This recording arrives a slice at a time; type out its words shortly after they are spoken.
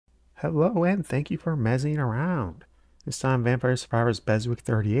Hello and thank you for mezzying around. This time Vampire Survivors BESWEC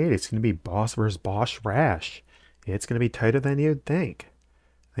 38. It's going to be Boss vs. Boss Rash. It's going to be tighter than you'd think.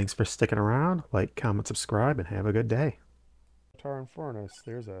 Thanks for sticking around. Like, comment, subscribe, and have a good day. Infernas,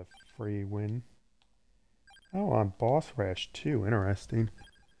 there's a free win. Oh, on Boss Rash too. Interesting.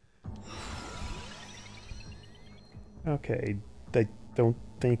 Okay, I don't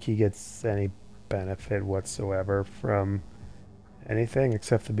think he gets any benefit whatsoever from anything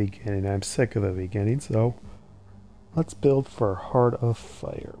except the beginning. I'm sick of the beginning, so let's build for Heart of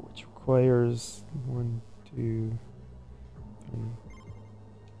Fire, which requires 1, 2, 3.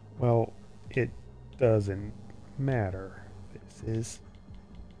 Well, it doesn't matter. This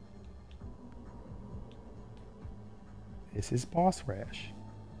is Boss Rash.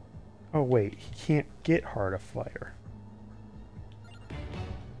 Oh wait, he can't get Heart of Fire.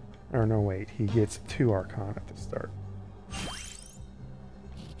 Or no, wait, he gets 2 Arcana to start.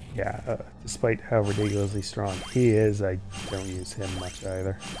 Yeah, despite how ridiculously strong he is, I don't use him much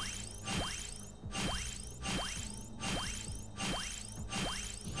either.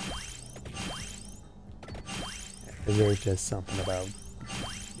 Because there's just something about,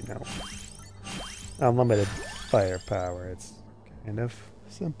 you know, unlimited firepower. It's kind of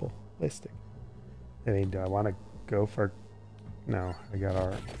simplistic. I mean, do I want to go for... No, I got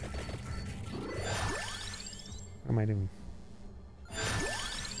art. What am I doing?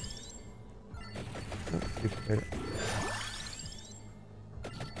 Oh, duplicate it.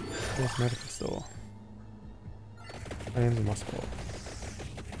 There's medical store. Flames of Misspell.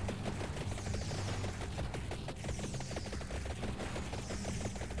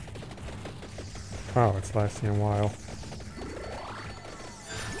 Oh, it's lasting a while.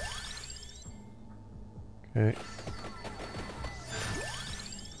 Okay.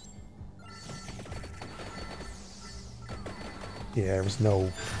 Yeah, there was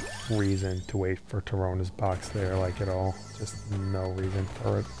no reason to wait for Tarona's box there, like, at all. Just no reason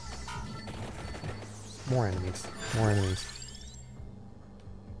for it. More enemies. More enemies.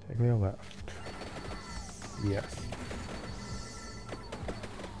 Take me to the left. Yes.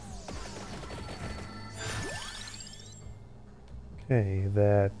 Okay,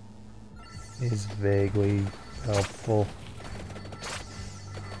 that is vaguely helpful.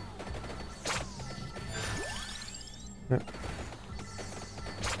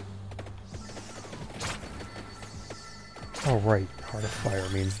 Oh right, Heart of Fire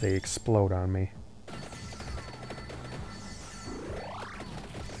means they explode on me.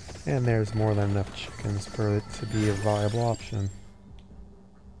 And there's more than enough chickens for it to be a viable option.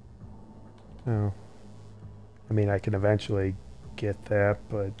 Oh. I mean, I can eventually get that,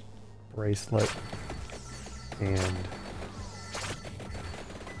 but bracelet and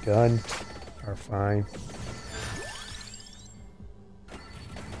gun are fine.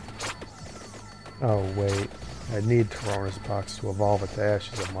 Oh wait, I need Tarona's box to evolve it to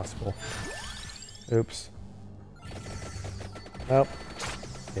Ashes of Muspell. Oops. Well,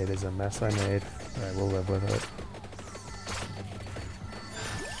 it is a mess I made. I will live with it.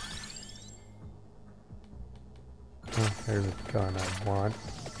 Oh, there's a gun I want.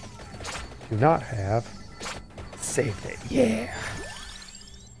 Do not have. Saved it. Yeah!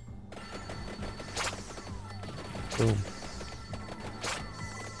 Boom.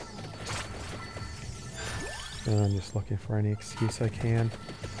 And I'm just looking for any excuse I can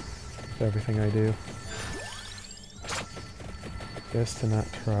with everything I do. Just to not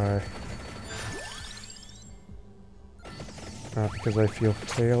try. Not because I fear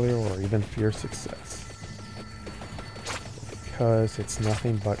failure or even fear success. Because it's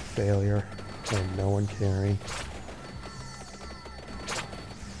nothing but failure and no one caring.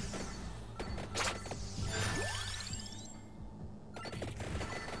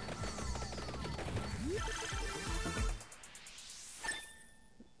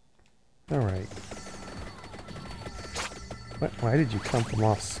 Alright. Why did you come from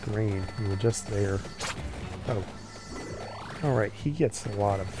off screen? You were just there. Oh. Alright, he gets a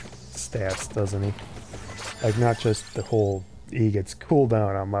lot of stats, doesn't he? Like, not just the whole... He gets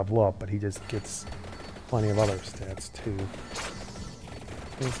cooldown on level up, but he just gets plenty of other stats, too.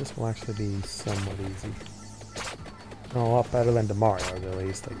 This will actually be somewhat easy. A lot better than tomorrow's, at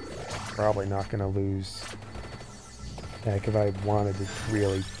least. I'm probably not going to lose... Heck, if I wanted to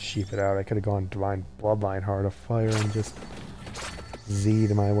really cheap it out, I could have gone Divine Bloodline Heart of Fire and just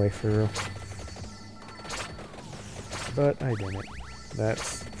Z'd my way through. But I didn't.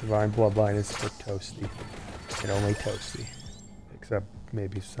 That's Divine Bloodline is for Toasty. And only Toasty. Except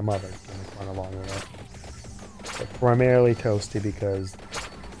maybe some other gimmick run along with it. But primarily Toasty because,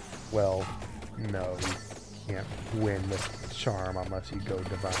 well, no, you can't win with charm unless you go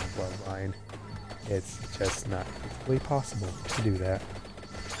divine bloodline. It's just not physically possible to do that.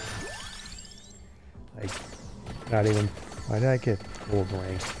 Like, not even... Why did I get gold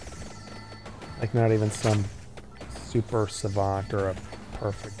ring? Like, not even some super savant or a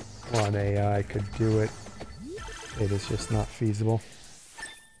perfect one AI could do it. It is just not feasible.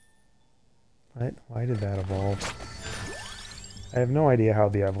 What? Why did that evolve? I have no idea how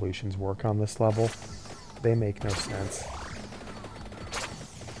the evolutions work on this level. They make no sense.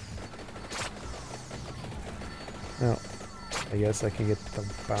 No. I guess I can get the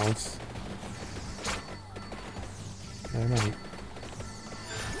bounce. I might.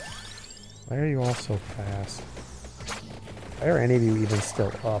 Why are you all so fast? Why are any of you even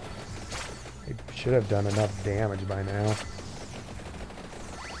still up? I should have done enough damage by now.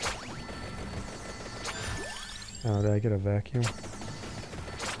 Oh, did I get a vacuum?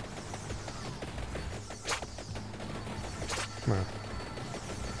 Come on.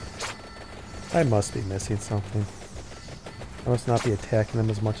 I must be missing something. I must not be attacking them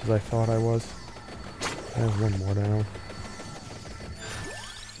as much as I thought I was. I have one more down.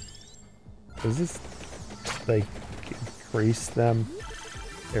 Does this, like, increase them?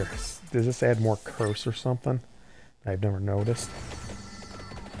 Does this add more curse or something? I've never noticed.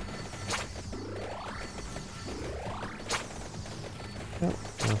 Yep,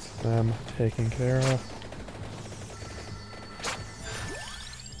 that's them taken care of.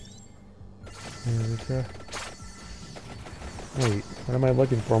 There we go. Wait, what am I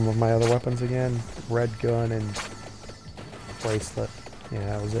looking for with my other weapons again? Red gun and bracelet. Yeah,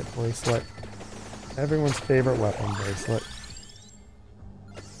 that was it, bracelet. Everyone's favorite weapon, bracelet.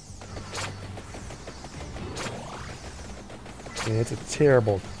 I mean, it's a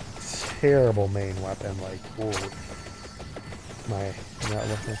terrible, terrible main weapon. Like, whoa. Am I not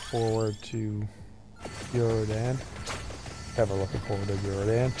looking forward to Eurodan? Ever looking forward to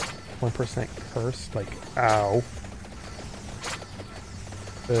Eurodan? 1% curse? Like, ow.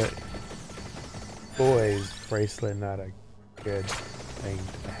 But, boys, bracelet not a good thing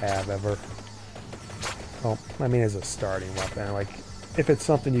to have ever. Well, I mean, as a starting weapon, like, if it's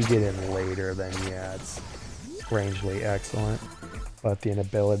something you get in later, then yeah, it's strangely excellent. But the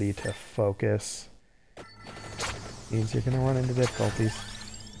inability to focus means you're going to run into difficulties.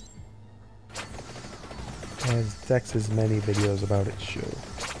 As Dex's many videos about it show.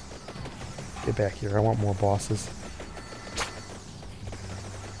 Get back here, I want more bosses.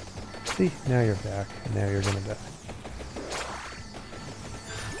 See, now you're back, and now you're going to die.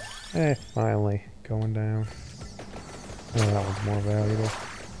 Hey, finally. Going down. Oh, that one's more valuable.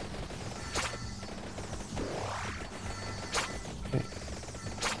 Okay.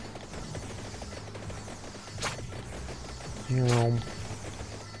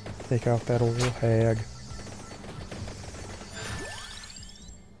 Take out that old hag.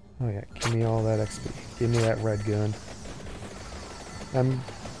 Oh yeah, give me all that XP. Give me that red gun. I'm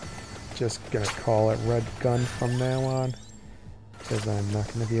just gonna call it red gun from now on. Because I'm not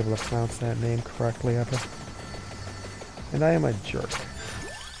going to be able to pronounce that name correctly ever. And I am a jerk.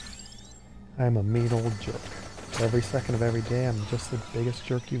 I am a mean old jerk. Every second of every day, I'm just the biggest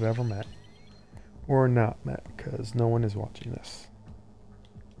jerk you've ever met. Or not met, because no one is watching this.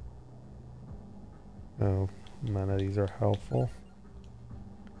 Oh, none of these are helpful.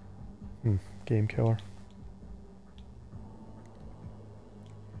 Game killer.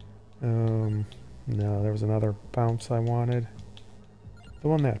 No, there was another bounce I wanted. The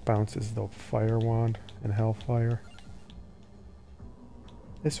one that bounces the fire wand and hellfire.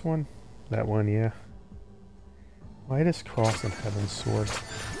 This one? That one, yeah. Why does cross and heaven's sword?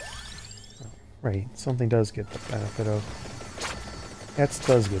 Oh, right, something does get the benefit of. That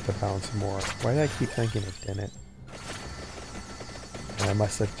does get the bounce more. Why did I keep thinking it didn't? I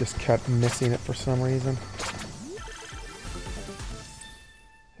must have just kept missing it for some reason.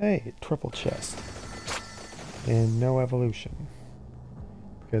 Hey, triple chest. And no evolution.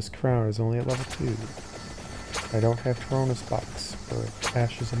 Because Crown is only at level 2. I don't have Corona's box for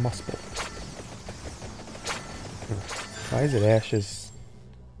Ashes of Muspell. Why is it Ashes?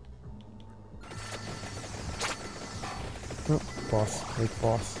 Oh, boss. Make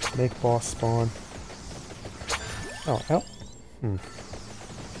boss. Make boss spawn. Oh, help. You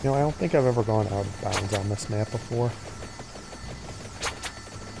know, I don't think I've ever gone out of bounds on this map before.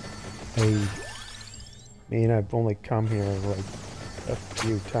 I mean, I've only come here, like, a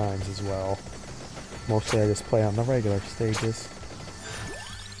few times as well. Mostly I just play on the regular stages.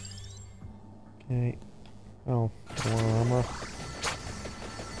 Okay. Oh, more armor.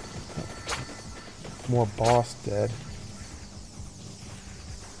 More boss dead.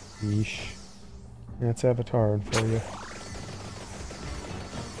 Yeesh. That's Avatar for you.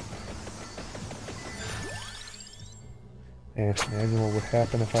 Imagine what would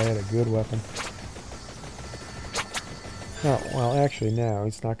happen if I had a good weapon. Oh, well, actually now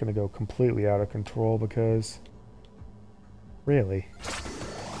it's not going to go completely out of control because... Really?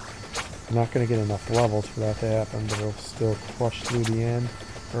 I'm not going to get enough levels for that to happen, but it'll still crush through the end.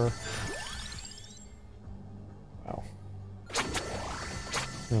 Wow.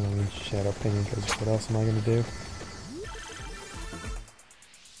 I mean, Shadow Pinion, because what else am I going to do?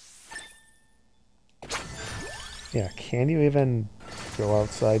 Yeah, can you even go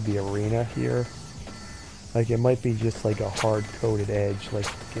outside the arena here? Like, it might be just like a hard-coated edge, like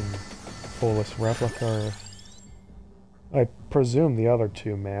in Fullest Replica, or... I presume the other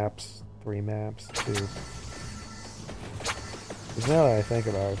 3 maps, too. Because now that I think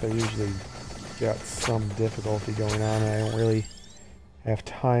about it, they usually got some difficulty going on, and I don't really have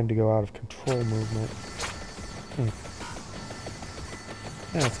time to go out of control movement.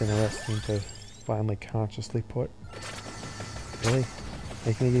 That's interesting to finally consciously put. Really?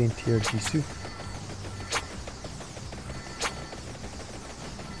 Making me get into your Jisoo?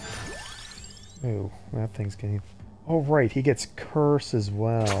 Oh, that thing's getting... Oh, right, he gets Curse as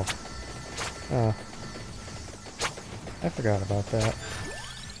well. I forgot about that.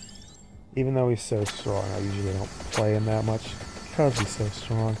 Even though he's so strong, I usually don't play him that much because he's so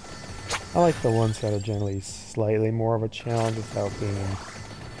strong. I like the ones that are generally slightly more of a challenge without being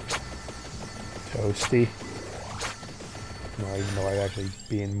toasty. No, even though I'd actually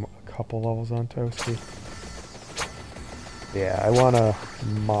be in a couple levels on toasty. Yeah, I want a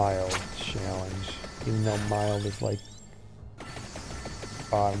mild challenge, even though mild is like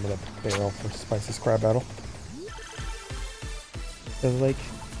bottom of the barrel for Spicy Scrap Battle. Because, like,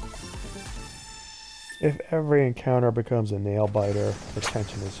 if every encounter becomes a nail biter, the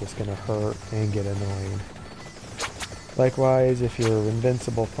tension is just gonna hurt and get annoying. Likewise, if you're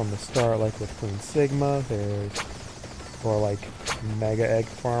invincible from the start, like with Queen Sigma, or like Mega Egg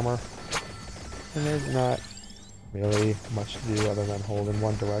Farmer, and there's not really much to do other than hold in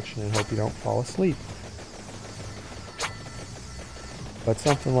one direction and hope you don't fall asleep. But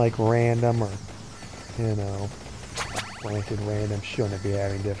something like random or, you know, ranked random shouldn't be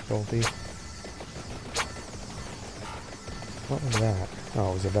having difficulty. What was that?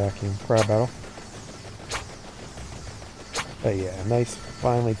 Oh, it was a vacuum crab battle. But yeah, nice,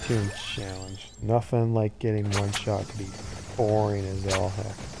 finely tuned challenge. Nothing like getting one shot to be boring as all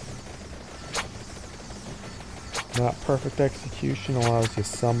heck. Not perfect execution, allows you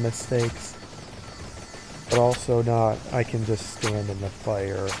some mistakes, but also not, I can just stand in the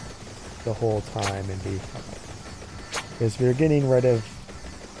fire the whole time and be fine. Because we're getting rid of,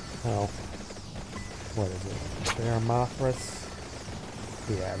 oh, what is it, Veramothras?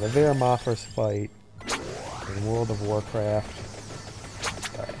 Yeah, the Veramothras fight in World of Warcraft,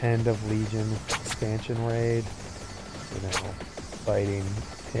 End of Legion expansion raid, you know, fighting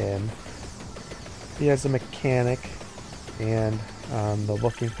him. He has a mechanic, and on the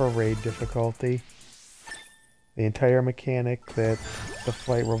looking for raid difficulty, the entire mechanic that the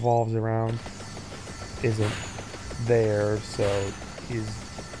fight revolves around isn't there, so he's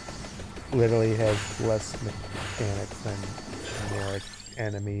literally has less mechanics than generic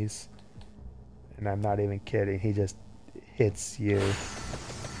enemies. And I'm not even kidding, he just hits you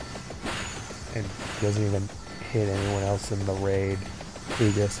and doesn't even hit anyone else in the raid.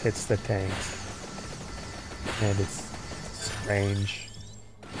 He just hits the tanks. And it's strange.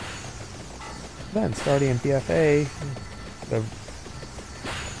 Then starting in BFA,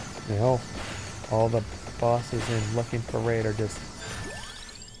 you know, all the bosses in Looking for Raid are just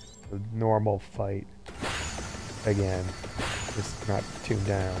a normal fight. Again, just not tuned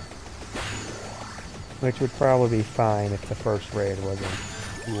down. Which would probably be fine if the first raid wasn't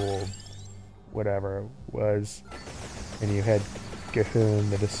cool, whatever it was, and you had Cahoon,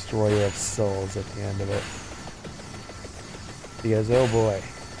 the Destroyer of Souls, at the end of it. Because, oh boy,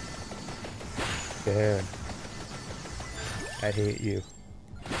 Cahoon, I hate you.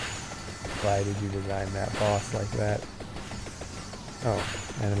 Why did you design that boss like that? Oh,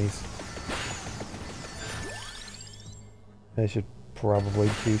 enemies. I should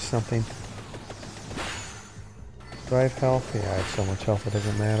probably do something. Do I have health? Yeah, I have so much health it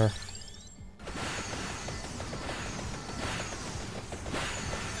doesn't matter.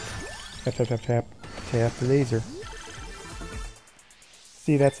 Tap, tap, tap, tap. Tap the laser.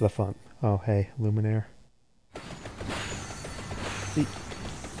 See, that's the fun. Oh, hey, Luminaire. See,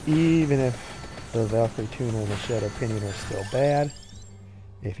 even if the Valkyrie Tuner and the Shadow Pinion are still bad,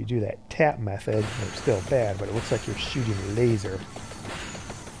 if you do that tap method, they're still bad, but it looks like you're shooting a laser.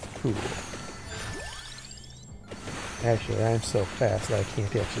 Cool. Actually, I'm so fast that I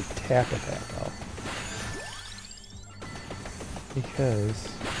can't actually tap it that well. Because...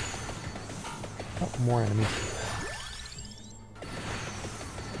 oh, more enemies.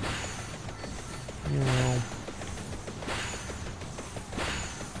 You know...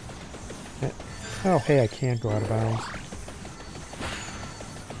 oh, hey, I can't go out of bounds.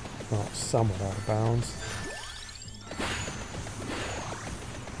 Well, somewhat out of bounds.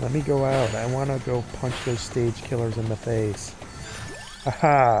 Let me go out. I want to go punch those stage killers in the face.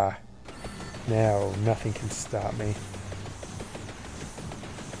 Aha! Now, nothing can stop me.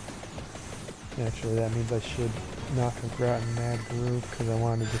 Actually, that means I should not have gotten that group because I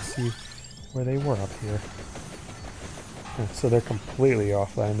wanted to see where they were up here. So they're completely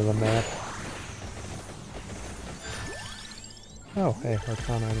offline of the map. Oh, hey,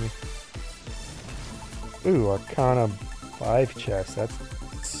 Arcana enemy. Ooh, Arcana 5 chest. That's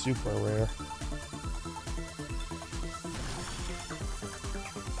super rare.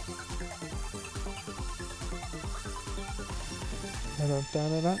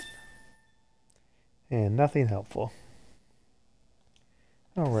 Da-da-da-da-da. And nothing helpful.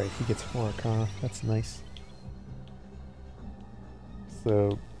 Alright, he gets 4 Arcana. That's nice.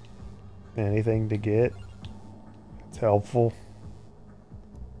 So, anything to get, it's helpful.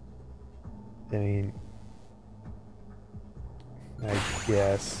 I mean, I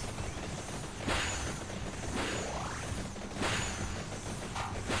guess.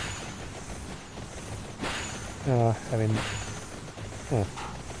 I mean,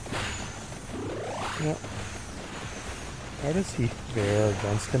 yep. How does he fare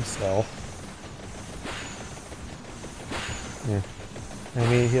against himself? Yeah. I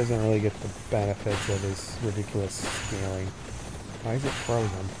mean, he doesn't really get the benefits of his ridiculous scaling. Why is it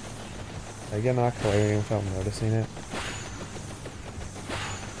frozen? Did I get knocked clearing without noticing it?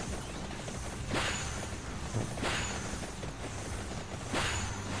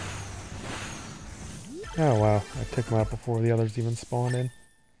 Oh wow, I took him out before the others even spawned in.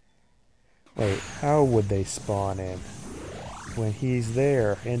 Wait, how would they spawn in? When he's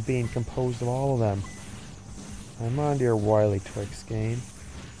there and being composed of all of them. I'm on to your wily tricks game.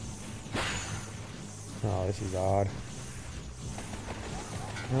 Oh, this is odd.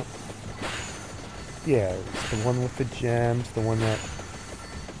 Oh. Yeah, it's the one with the gems, the one that,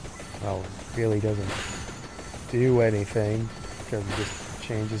 well, really doesn't do anything because it just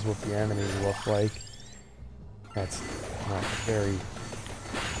changes what the enemy look like. That's not very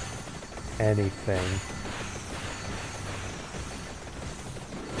anything.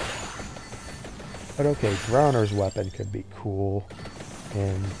 But okay, Drowner's weapon could be cool.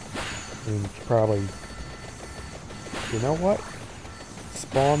 And we could probably... you know what?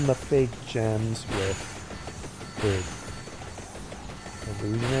 Spawn the fake gems with the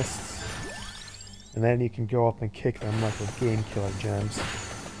illusionists. And then you can go up and kick them like with game killer gems.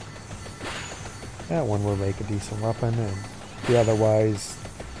 That one will make a decent weapon, and the otherwise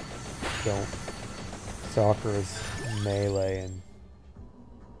don't. Soccer is melee, and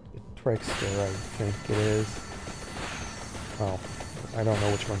the trickster, I think it is. Well, I don't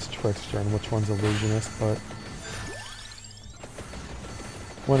know which one's trickster and which one's illusionist, but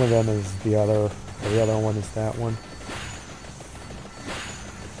one of them is the other, or the other one is that one.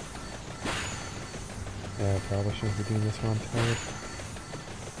 Yeah, I probably shouldn't be doing this one tired.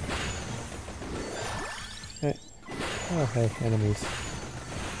 Hey. Oh, hey, enemies.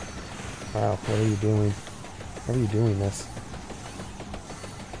 Wow, what are you doing? How are you doing this?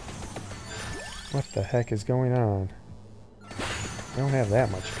 What the heck is going on? I don't have that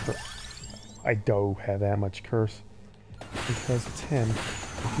much curse. I do have that much curse. Because it's him.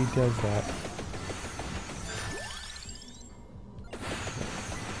 If he does that.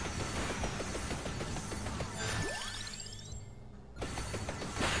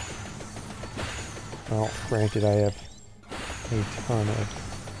 Well, granted I have a ton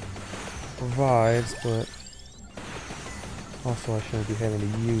of revives, but also I shouldn't be having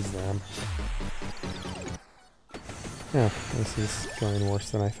to use them. Yeah, this is going worse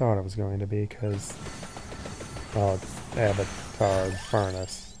than I thought it was going to be, because, well, it's Avatar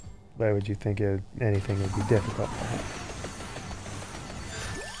Infernas. Why would you think anything would be difficult for him?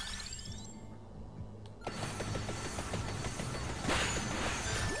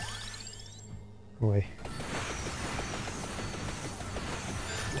 Boy.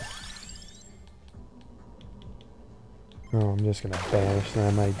 Oh, I'm just gonna banish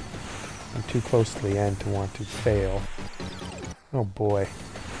them. I'm too close to the end to want to fail. Oh boy.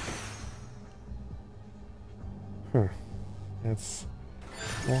 Huh. That's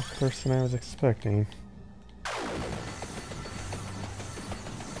more curse than I was expecting.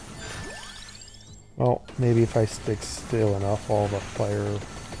 Well, maybe if I stick still enough, all the fire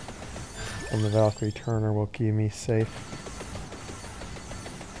from the Valkyrie Turner will keep me safe.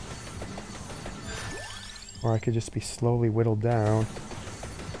 Or I could just be slowly whittled down.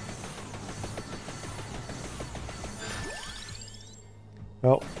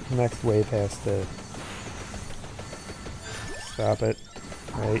 Well, the next wave has to stop it,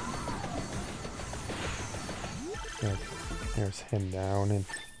 right? Okay, there's him down, and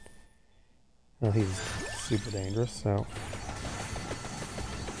well, he's super dangerous, so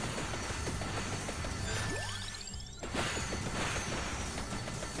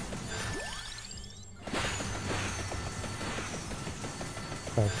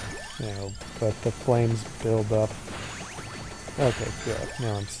you know, but the flames build up. Okay, good.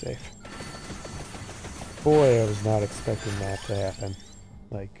 Now I'm safe. Boy, I was not expecting that to happen.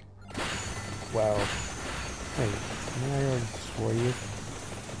 Like, wow. Hey, can I already destroy you?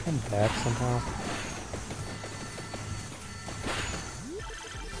 Come back somehow.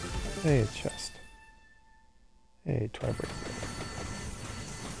 Hey, a chest. Hey, try bracelet.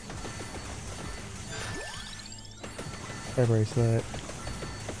 Try bracelet.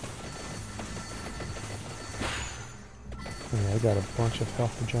 Yeah, I got a bunch of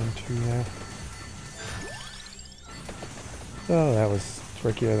health regen too now. So that was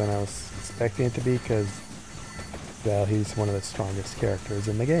trickier than I was expecting it to be because, well, he's one of the strongest characters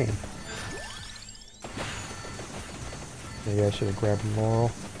in the game. Maybe I should have grabbed Laurel,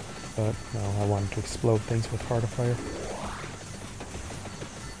 but no, I wanted to explode things with Heart of Fire.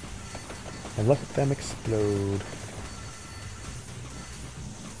 And look at them explode.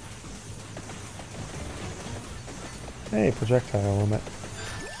 Hey, projectile limit.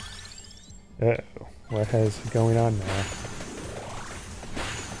 Uh-oh, what is going on now?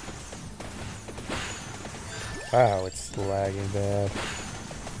 Wow, it's lagging bad.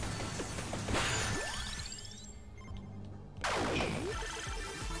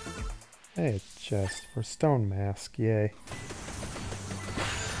 Hey, a chest for stone mask, yay.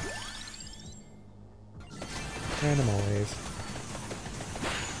 Animals.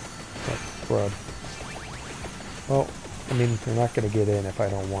 Oh, grub. Well, I mean, they're not going to get in if I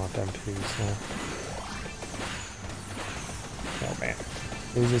don't want them to, so... Oh man.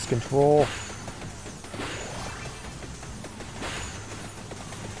 Loses control.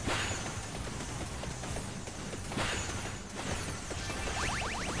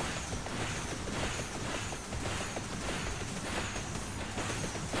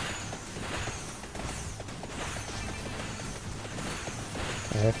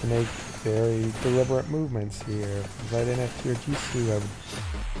 I have to make very deliberate movements here. If I didn't have tier Jisoo,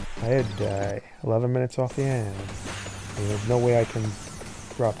 I'd die. 11 minutes off the end. And there's no way I can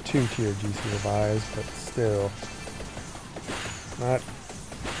drop 2 tier Jisoo revives, but still. Not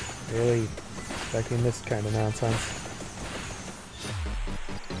really expecting this kind of nonsense.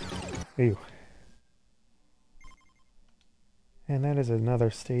 Ew. And that is another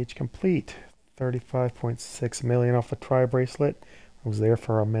stage complete. 35.6 million off the tri-bracelet. I was there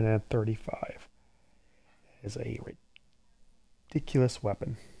for 1:35. It is a ridiculous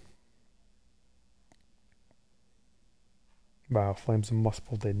weapon. Wow, Flames of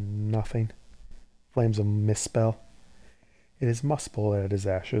Muspell did nothing. Flames of Misspell. It is Muspell that it is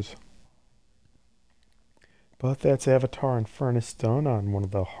Ashes. But that's Avatar Infernas done on one of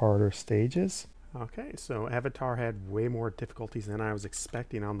the harder stages. Okay, so Avatar had way more difficulties than I was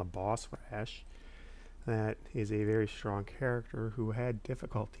expecting on the Boss Rash. That is a very strong character who had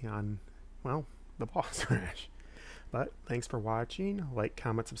difficulty on, well, the Boss Rash. But thanks for watching. Like,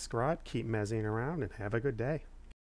 comment, subscribe, keep mezzying around, and have a good day.